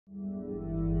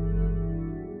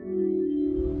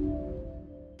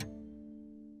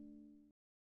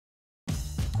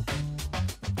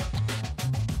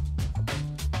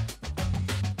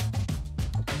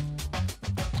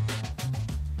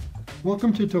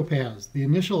Welcome to Topaz, the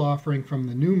initial offering from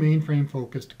the new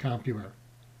mainframe-focused Compuware.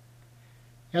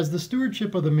 As the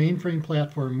stewardship of the mainframe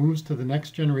platform moves to the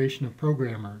next generation of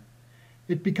programmer,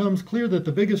 it becomes clear that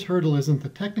the biggest hurdle isn't the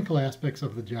technical aspects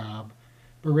of the job,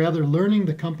 but rather learning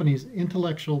the company's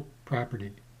intellectual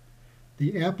property,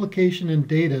 the application and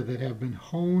data that have been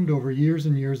honed over years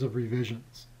and years of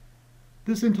revisions.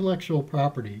 This intellectual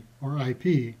property, or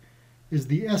IP, is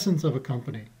the essence of a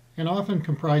company, and often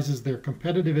comprises their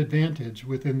competitive advantage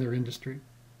within their industry.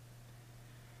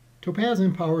 Topaz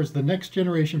empowers the next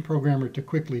generation programmer to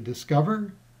quickly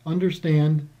discover,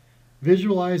 understand,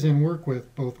 visualize, and work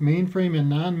with both mainframe and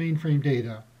non-mainframe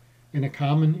data in a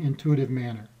common, intuitive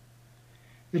manner.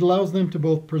 It allows them to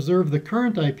both preserve the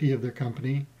current IP of their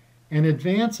company and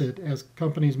advance it as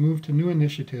companies move to new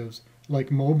initiatives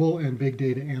like mobile and big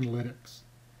data analytics,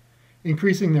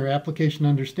 increasing their application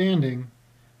understanding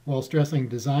while stressing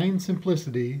design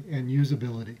simplicity and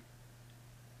usability.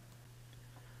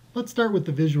 Let's start with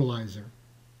the visualizer.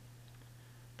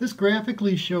 This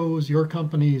graphically shows your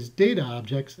company's data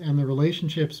objects and the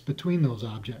relationships between those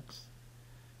objects.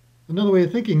 Another way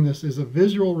of thinking this is a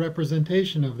visual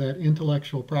representation of that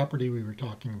intellectual property we were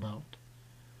talking about.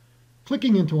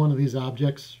 Clicking into one of these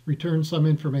objects returns some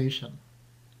information.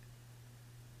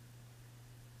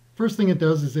 First thing it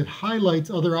does is it highlights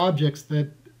other objects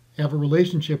that have a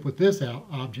relationship with this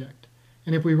object.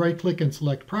 And if we right-click and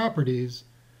select Properties,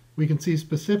 we can see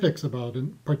specifics about a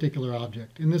particular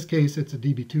object. In this case, it's a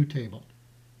DB2 table.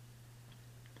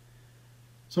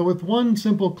 So with one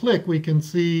simple click, we can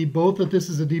see both that this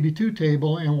is a DB2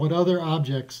 table and what other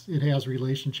objects it has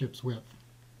relationships with.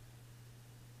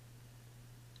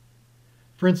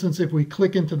 For instance, if we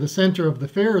click into the center of the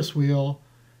Ferris wheel,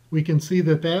 we can see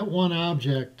that that one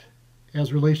object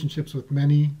has relationships with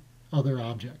many other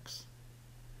objects.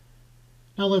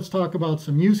 Now let's talk about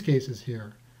some use cases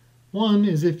here. One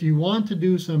is if you want to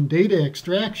do some data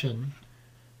extraction,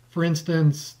 for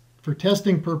instance, for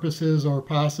testing purposes or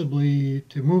possibly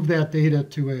to move that data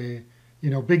to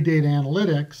a big data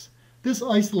analytics, this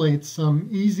isolates some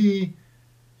easy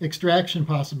extraction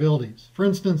possibilities. For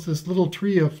instance, this little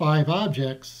tree of 5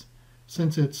 objects,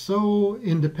 since it's so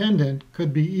independent,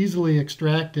 could be easily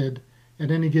extracted at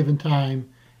any given time,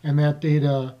 and that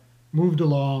data moved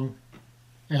along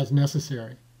as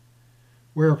necessary.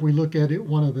 Where if we look at it,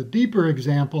 one of the deeper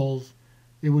examples,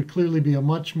 it would clearly be a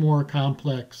much more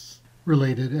complex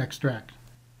related extract.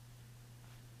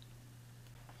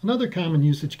 Another common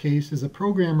usage case is a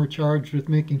programmer charged with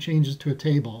making changes to a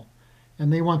table,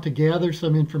 and they want to gather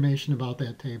some information about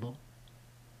that table.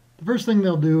 The first thing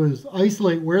they'll do is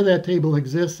isolate where that table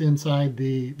exists inside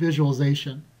the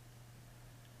visualization,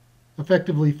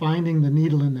 effectively finding the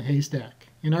needle in the haystack.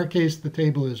 In our case, the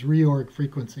table is reorg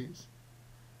frequencies.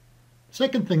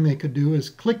 Second thing they could do is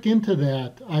click into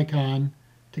that icon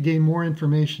to gain more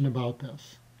information about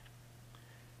this.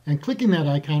 And clicking that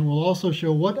icon will also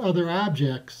show what other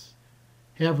objects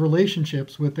have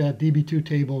relationships with that DB2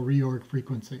 table reorg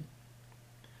frequency.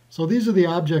 So these are the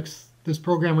objects this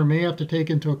programmer may have to take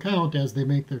into account as they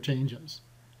make their changes.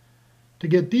 To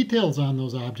get details on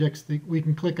those objects, we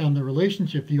can click on the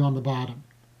relationship view on the bottom.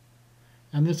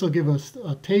 And this will give us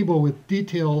a table with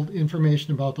detailed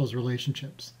information about those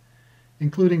relationships,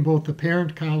 including both the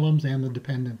parent columns and the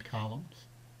dependent columns.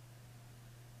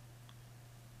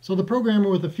 So the programmer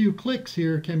with a few clicks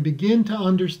here can begin to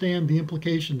understand the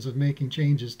implications of making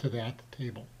changes to that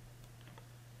table.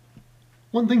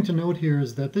 One thing to note here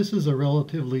is that this is a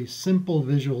relatively simple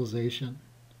visualization.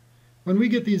 When we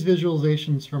get these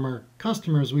visualizations from our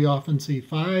customers, we often see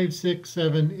 5, 6,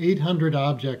 7, 800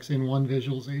 objects in one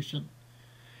visualization.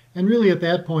 And really at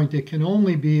that point, it can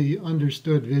only be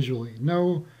understood visually.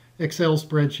 No Excel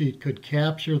spreadsheet could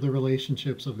capture the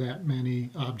relationships of that many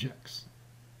objects.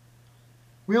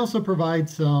 We also provide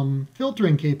some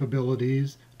filtering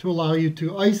capabilities to allow you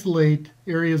to isolate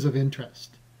areas of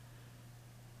interest.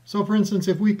 So for instance,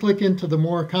 if we click into the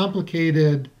more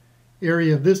complicated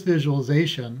area of this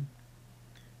visualization,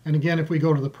 and again, if we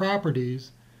go to the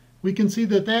properties, we can see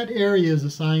that that area is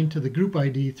assigned to the group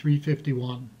ID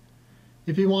 351.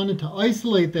 If you wanted to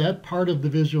isolate that part of the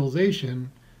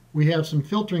visualization, we have some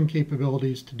filtering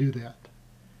capabilities to do that.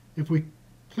 If we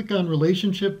click on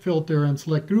Relationship Filter and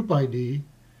select Group ID,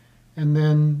 and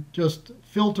then just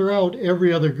filter out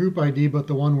every other group ID but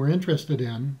the one we're interested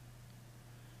in,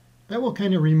 that will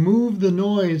kind of remove the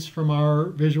noise from our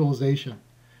visualization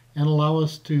and allow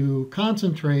us to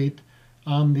concentrate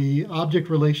on the object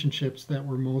relationships that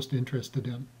we're most interested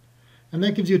in. And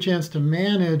that gives you a chance to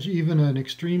manage even an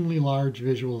extremely large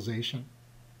visualization.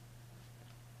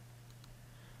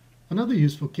 Another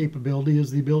useful capability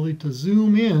is the ability to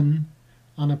zoom in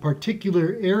on a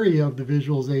particular area of the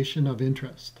visualization of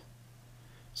interest.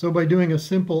 So by doing a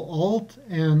simple Alt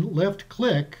and left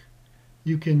click,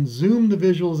 you can zoom the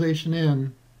visualization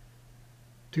in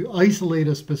to isolate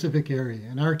a specific area.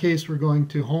 In our case, we're going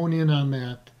to hone in on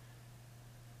that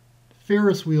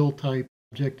Ferris wheel type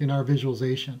object in our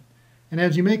visualization. And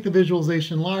as you make the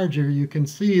visualization larger, you can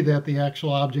see that the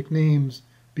actual object names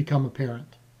become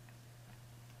apparent.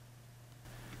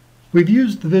 We've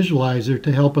used the visualizer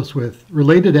to help us with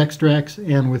related extracts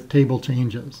and with table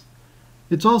changes.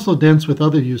 It's also dense with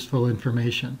other useful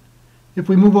information. If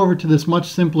we move over to this much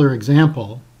simpler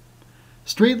example,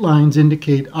 straight lines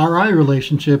indicate RI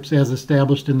relationships as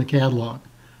established in the catalog,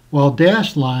 while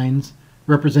dashed lines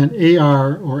represent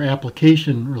AR or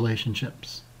application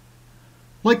relationships.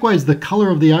 Likewise, the color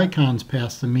of the icons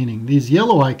pass some meaning. These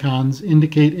yellow icons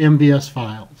indicate MVS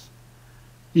files,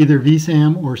 either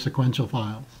VSAM or sequential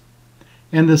files.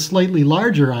 And this slightly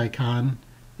larger icon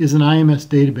is an IMS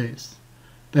database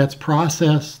that's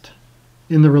processed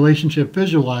in the relationship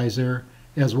visualizer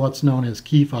as what's known as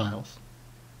key files.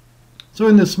 So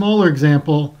in this smaller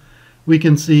example, we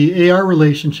can see AR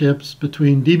relationships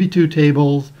between DB2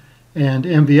 tables and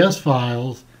MVS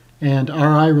files and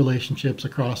RI relationships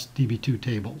across DB2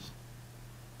 tables.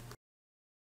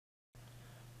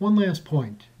 One last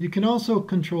point. You can also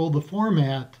control the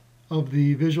format of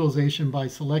the visualization by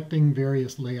selecting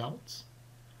various layouts.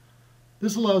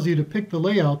 This allows you to pick the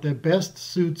layout that best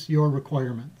suits your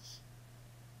requirements.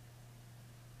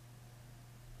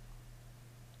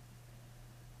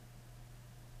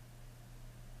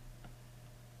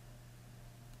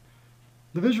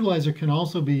 The visualizer can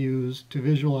also be used to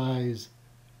visualize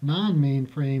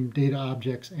non-mainframe data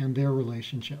objects and their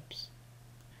relationships.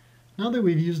 Now that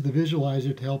we've used the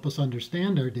visualizer to help us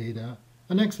understand our data,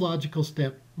 the next logical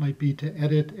step might be to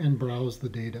edit and browse the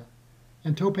data.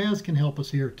 And Topaz can help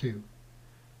us here too.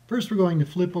 First, we're going to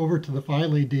flip over to the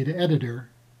File A Data Editor.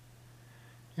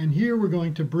 And here we're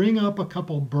going to bring up a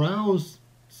couple browse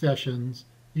sessions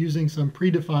using some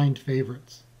predefined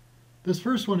favorites. This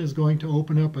first one is going to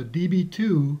open up a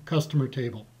DB2 customer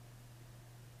table.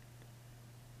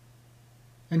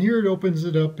 And here it opens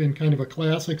it up in kind of a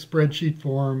classic spreadsheet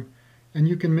form. And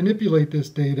you can manipulate this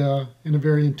data in a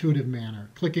very intuitive manner.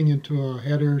 Clicking into a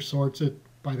header sorts it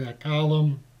by that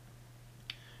column.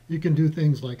 You can do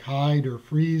things like hide or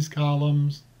freeze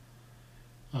columns.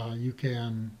 You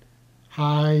can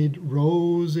hide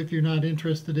rows if you're not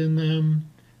interested in them.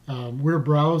 We're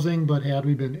browsing, but had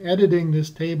we been editing this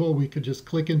table, we could just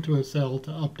click into a cell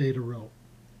to update a row.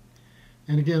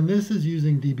 And again, this is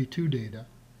using DB2 data.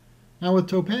 Now with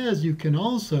Topaz, you can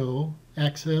also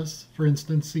access, for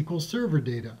instance, SQL Server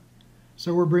data.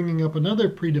 So we're bringing up another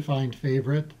predefined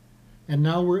favorite, and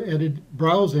now we're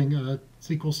browsing a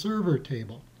SQL Server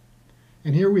table.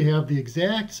 And here we have the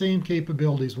exact same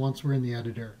capabilities once we're in the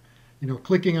editor.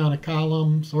 Clicking on a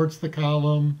column sorts the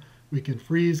column. We can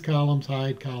freeze columns,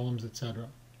 hide columns, etc.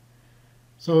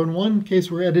 So in one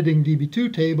case, we're editing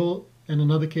DB2 table. In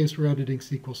another case, we're editing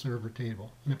SQL Server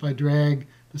table. And if I drag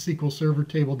the SQL Server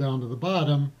table down to the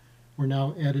bottom, we're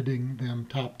now editing them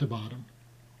top to bottom.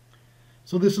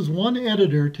 So this is one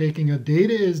editor taking a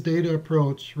data is data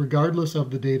approach regardless of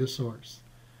the data source.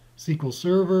 SQL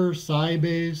Server,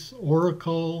 Sybase,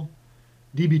 Oracle,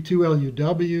 DB2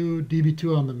 LUW,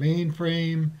 DB2 on the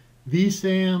mainframe,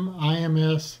 VSAM,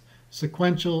 IMS,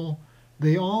 sequential,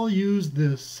 they all use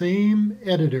the same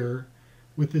editor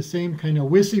with the same kind of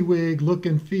WYSIWYG look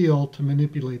and feel to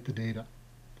manipulate the data.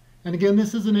 And again,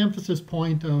 this is an emphasis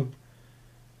point of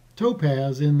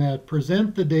Topaz in that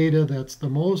present the data that's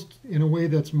in a way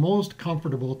that's most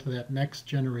comfortable to that next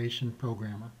generation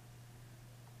programmer.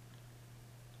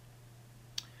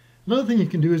 Another thing you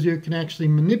can do is you can actually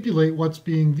manipulate what's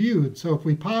being viewed. So if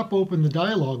we pop open the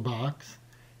dialog box,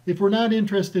 if we're not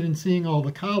interested in seeing all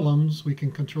the columns, we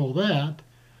can control that.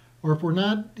 Or if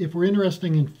we're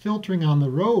interested in filtering on the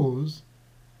rows,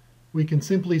 we can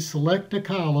simply select a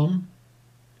column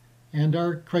and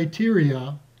our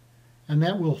criteria, and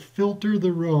that will filter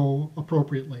the row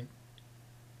appropriately.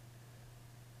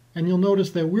 And you'll notice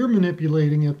that we're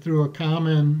manipulating it through a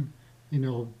common,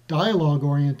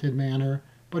 dialogue-oriented manner.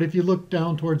 But if you look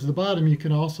down towards the bottom, you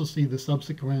can also see the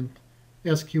subsequent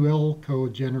SQL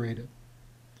code generated.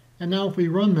 And now if we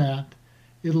run that,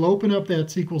 it'll open up that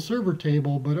SQL Server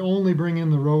table, but only bring in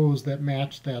the rows that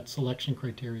match that selection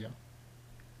criteria.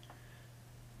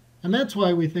 And that's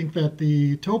why we think that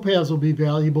the Topaz will be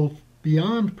valuable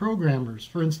beyond programmers.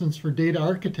 For instance, for data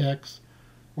architects,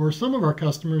 or some of our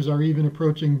customers are even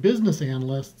approaching business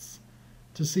analysts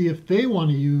to see if they want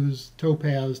to use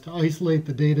Topaz to isolate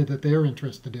the data that they're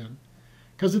interested in.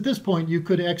 Because at this point, you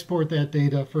could export that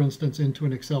data, for instance, into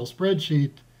an Excel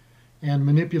spreadsheet and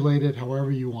manipulate it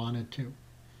however you wanted to.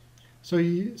 So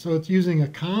it's using a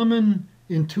common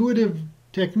intuitive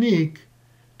technique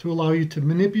to allow you to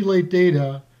manipulate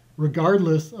data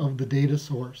regardless of the data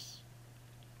source.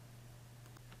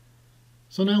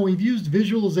 So now we've used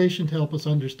visualization to help us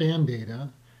understand data.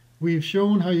 We've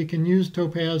shown how you can use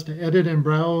Topaz to edit and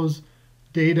browse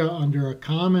data under a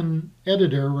common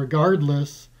editor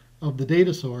regardless of the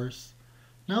data source.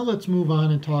 Now let's move on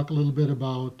and talk a little bit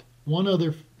about one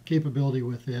other capability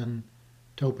within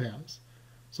Topaz.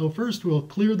 So first we'll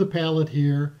clear the palette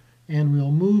here and we'll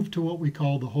move to what we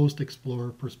call the Host Explorer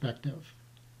perspective.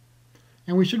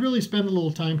 And we should really spend a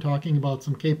little time talking about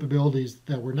some capabilities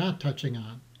that we're not touching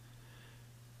on.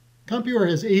 Compuware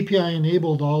has API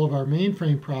enabled all of our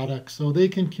mainframe products so they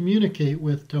can communicate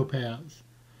with Topaz.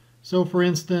 So for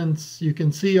instance, you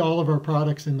can see all of our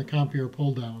products in the Compuware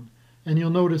pull down, and you'll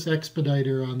notice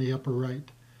Expediter on the upper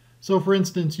right. So for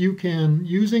instance, you can,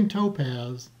 using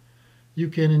Topaz, you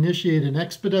can initiate an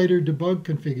Expediter debug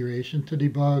configuration to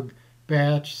debug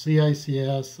batch,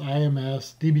 CICS,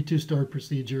 IMS, DB2 stored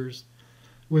procedures,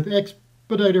 with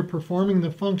Expediter performing the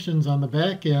functions on the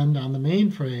back end on the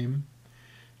mainframe,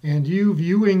 and you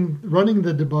running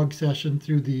the debug session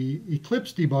through the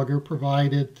Eclipse debugger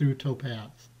provided through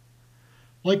Topaz.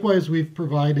 Likewise, we've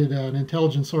provided an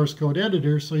intelligent source code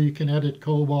editor so you can edit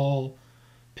COBOL,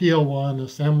 PL1,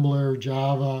 Assembler,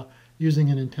 Java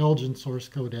using an intelligent source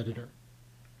code editor.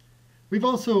 We've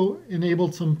also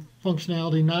enabled some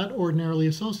functionality not ordinarily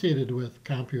associated with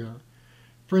Compuware.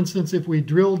 For instance, if we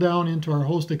drill down into our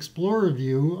Host Explorer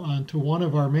view onto one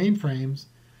of our mainframes,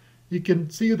 you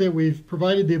can see that we've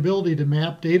provided the ability to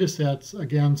map data sets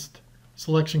against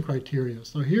selection criteria.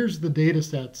 So here's the data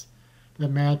sets that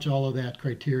match all of that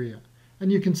criteria.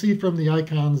 And you can see from the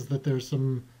icons that there's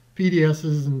some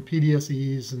PDSs and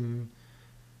PDSEs and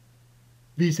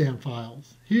vSAM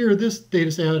files. Here, this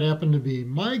data set happened to be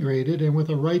migrated, and with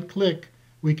a right click,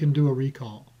 we can do a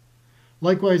recall.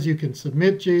 Likewise, you can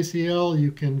submit JCL,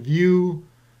 you can view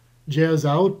JES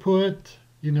output.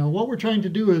 What we're trying to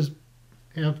do is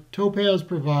have Topaz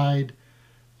provide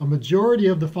a majority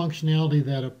of the functionality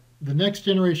that the next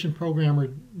generation programmer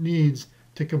needs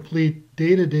to complete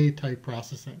day-to-day type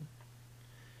processing.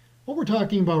 What we're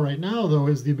talking about right now, though,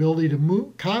 is the ability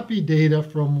to copy data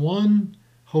from one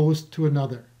host to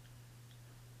another.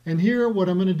 And here, what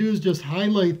I'm going to do is just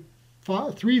highlight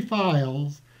 3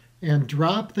 files and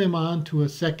drop them onto a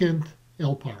second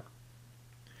LPAR.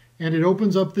 And it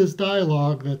opens up this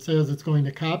dialog that says it's going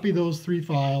to copy those 3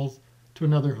 files to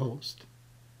another host.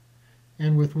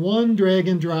 And with one drag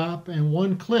and drop and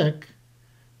one click,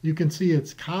 you can see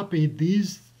it's copied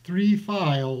these 3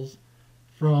 files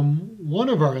from one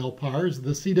of our LPARs,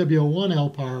 the CW01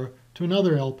 LPAR, to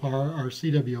another LPAR, our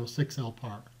CW06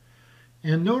 LPAR.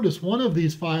 And notice one of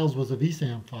these files was a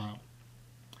vSAM file.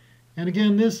 And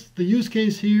again, the use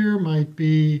case here might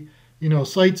be,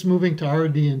 sites moving to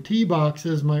RD&T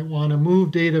boxes might want to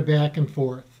move data back and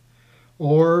forth.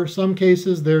 Or some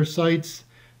cases, there's sites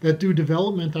that do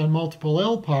development on multiple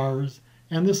LPARs,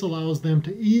 and this allows them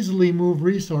to easily move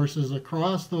resources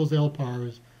across those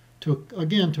LPARs to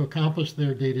accomplish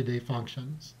their day-to-day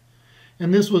functions.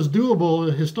 And this was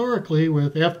doable historically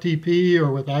with FTP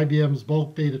or with IBM's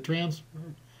bulk data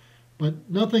transfer, but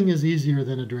nothing is easier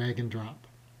than a drag and drop.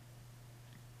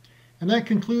 And that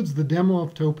concludes the demo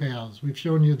of Topaz. We've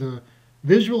shown you the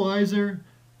visualizer,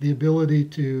 the ability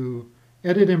to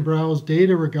edit and browse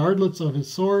data regardless of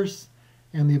its source,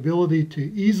 and the ability to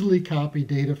easily copy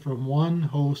data from one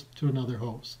host to another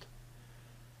host.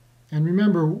 And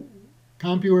remember,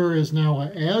 Compuware is now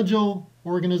an agile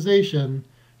organization,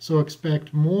 so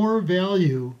expect more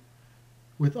value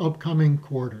with upcoming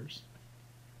quarters.